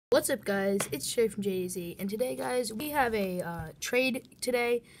What's up, guys? It's Shay from JDZ, and today, guys, we have a trade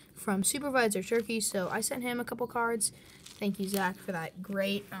today from Supervisor Turkey. So I sent him a couple cards. Thank you, Zach, for that.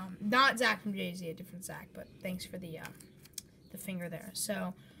 Great. Not Zach from JDZ, a different Zach, but thanks for the finger there.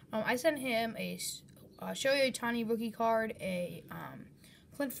 So I sent him a Shohei Ohtani rookie card, a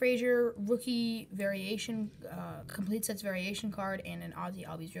Clint Frazier rookie variation, complete sets variation card, and an Ozzy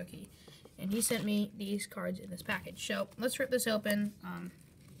Albies rookie. And he sent me these cards in this package. So let's rip this open.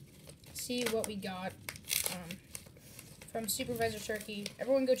 See what we got from Supervisor Turkey.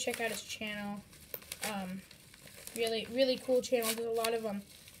 Everyone go check out his channel. Really cool channel. There's a lot of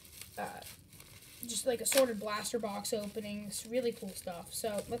just like assorted blaster box openings. Really cool stuff.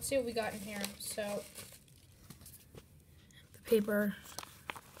 So let's see what we got in here. So the paper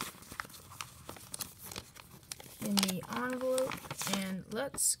in the envelope, and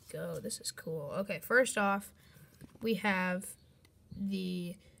let's go. This is cool. Okay, first off, we have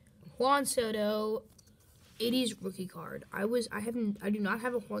the Juan Soto 80s rookie card. I do not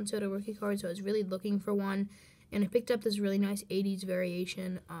have a Juan Soto rookie card, so I was really looking for one, and I picked up this really nice 80s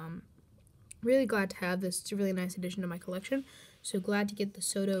variation. Really glad to have this. It's a really nice addition to my collection. So glad to get the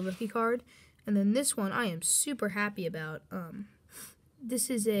Soto rookie card. And then this one I am super happy about. This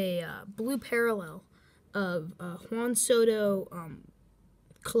is a blue parallel of Juan Soto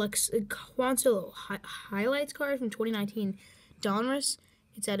Juan Soto highlights card from 2019 Donruss.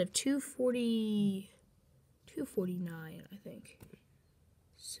 It's out of 249, I think.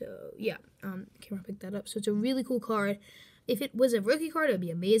 So, yeah, camera picked that up. So, it's a really cool card. If it was a rookie card, it would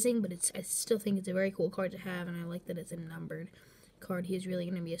be amazing, but I still think it's a very cool card to have, and I like that it's a numbered card. He's really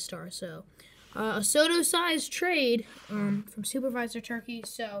going to be a star. So, a Soto-sized trade from Supervisor Turkey.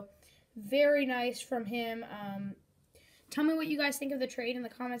 So, very nice from him. Tell me what you guys think of the trade in the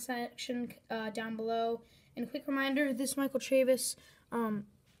comment section down below. And a quick reminder, this Michael Chavis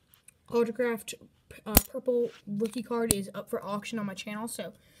autographed purple rookie card is up for auction on my channel,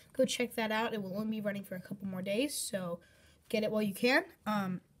 so go check that out. It will only be running for a couple more days, so get it while you can.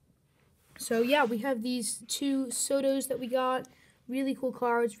 So yeah, we have these two Sotos that we got. Really cool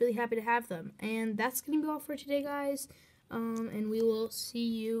cards. Really happy to have them. And that's going to be all for today, guys. And we will see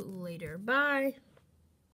you later. Bye.